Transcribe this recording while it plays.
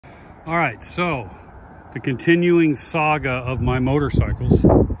All right, so the continuing saga of my motorcycles.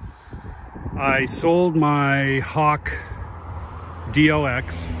 I sold my Hawk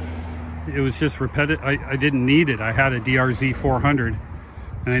DLX. It was just repetitive. I didn't need it. I had a DRZ 400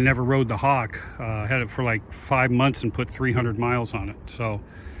 and I never rode the Hawk. I had it for like 5 months and put 300 miles on it. So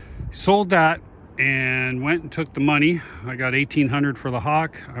sold that and went and took the money. I got 1,800 for the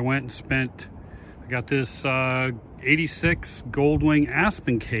Hawk. I went and spent, I got this 86 Goldwing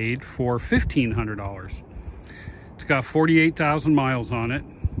aspencade for $1,500. It's got 48,000 miles on it.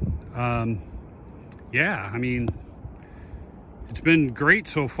 Yeah, I mean, it's been great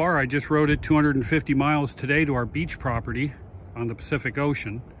so far. I just rode it 250 miles today to our beach property on the Pacific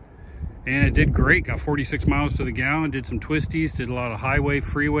Ocean, and it did great. Got 46 miles to the gallon, did some twisties, did a lot of highway,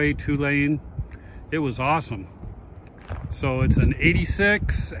 freeway, 2-lane. It was awesome. So it's an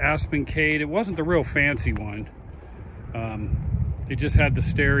 86 aspencade. It wasn't the real fancy one. It just had the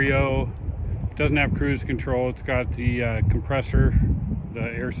stereo, doesn't have cruise control. It's got the compressor, the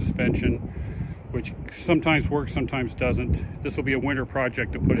air suspension, which sometimes works, sometimes doesn't. This will be a winter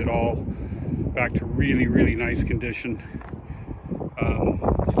project to put it all back to really, really nice condition.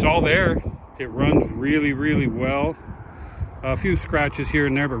 It's all there. It runs really, really well. A few scratches here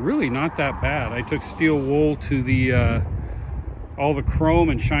and there, but really not that bad. I took steel wool to the all the chrome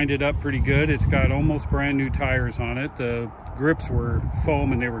and shined it up pretty good. It's got almost brand new tires on it. The grips were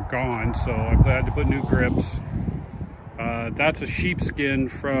foam and they were gone, so I had to put new grips. That's a sheepskin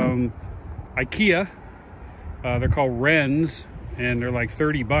from IKEA. They're called Wrens, and they're like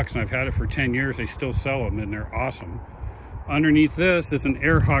 30 bucks, and I've had it for 10 years. They still sell them, and they're awesome. Underneath this is an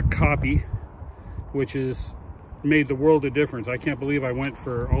Airhawk copy, which has made the world of difference. I can't believe I went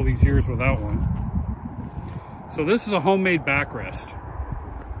for all these years without one. So this is a homemade backrest.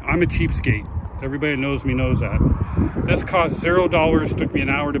 I'm a cheapskate. Everybody that knows me knows that. This cost $0, took me an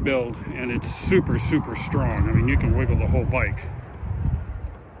hour to build, and it's super, super strong. I mean, you can wiggle the whole bike.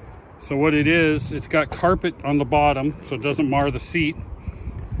 So what it is, it's got carpet on the bottom, so it doesn't mar the seat.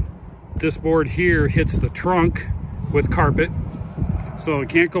 This board here hits the trunk with carpet, so it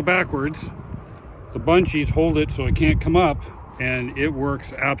can't go backwards. The bungees hold it so it can't come up, and it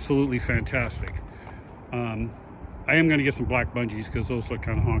works absolutely fantastic. I am going to get some black bungees because those look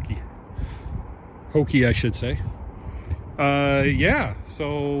kind of hokey, I should say. Yeah,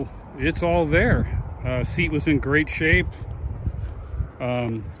 so it's all there. Seat was in great shape.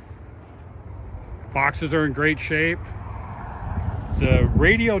 Boxes are in great shape. The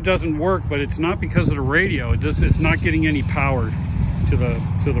radio doesn't work, but it's not because of the radio. It's not getting any power to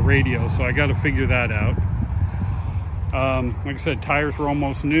the radio, so I got to figure that out. Like I said, tires were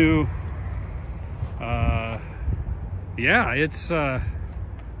almost new. Yeah, it's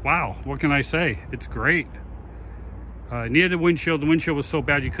wow, what can I say? It's great. Needed a windshield. The windshield was so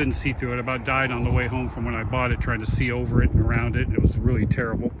bad you couldn't see through it. I about died on the way home from when I bought it, trying to see over it and around it, and it was really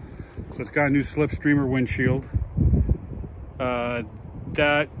terrible. So it's got a new slipstreamer windshield.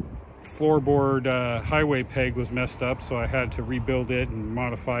 That floorboard highway peg was messed up, so I had to rebuild it and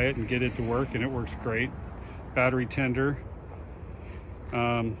modify it and get it to work, and it works great. Battery tender.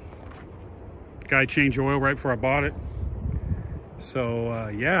 Guy changed oil right before I bought it. So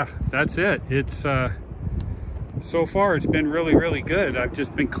yeah, that's it. It's so far it's been really, really good. I've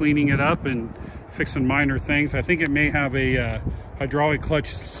just been cleaning it up and fixing minor things. I think it may have a hydraulic clutch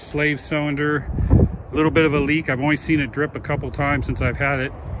slave cylinder, a little bit of a leak. I've only seen it drip a couple times since I've had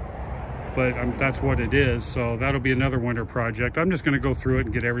it, but that's what it is. So that'll be another winter project. I'm just going to go through it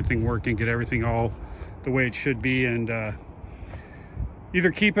and get everything working, get everything all the way it should be, and either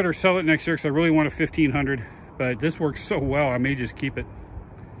keep it or sell it next year, because I really want a 1,500, but this works so well I may just keep it.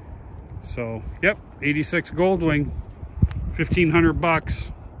 So yep, 86 Goldwing, 1,500 bucks,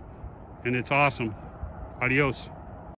 and it's awesome. Adios.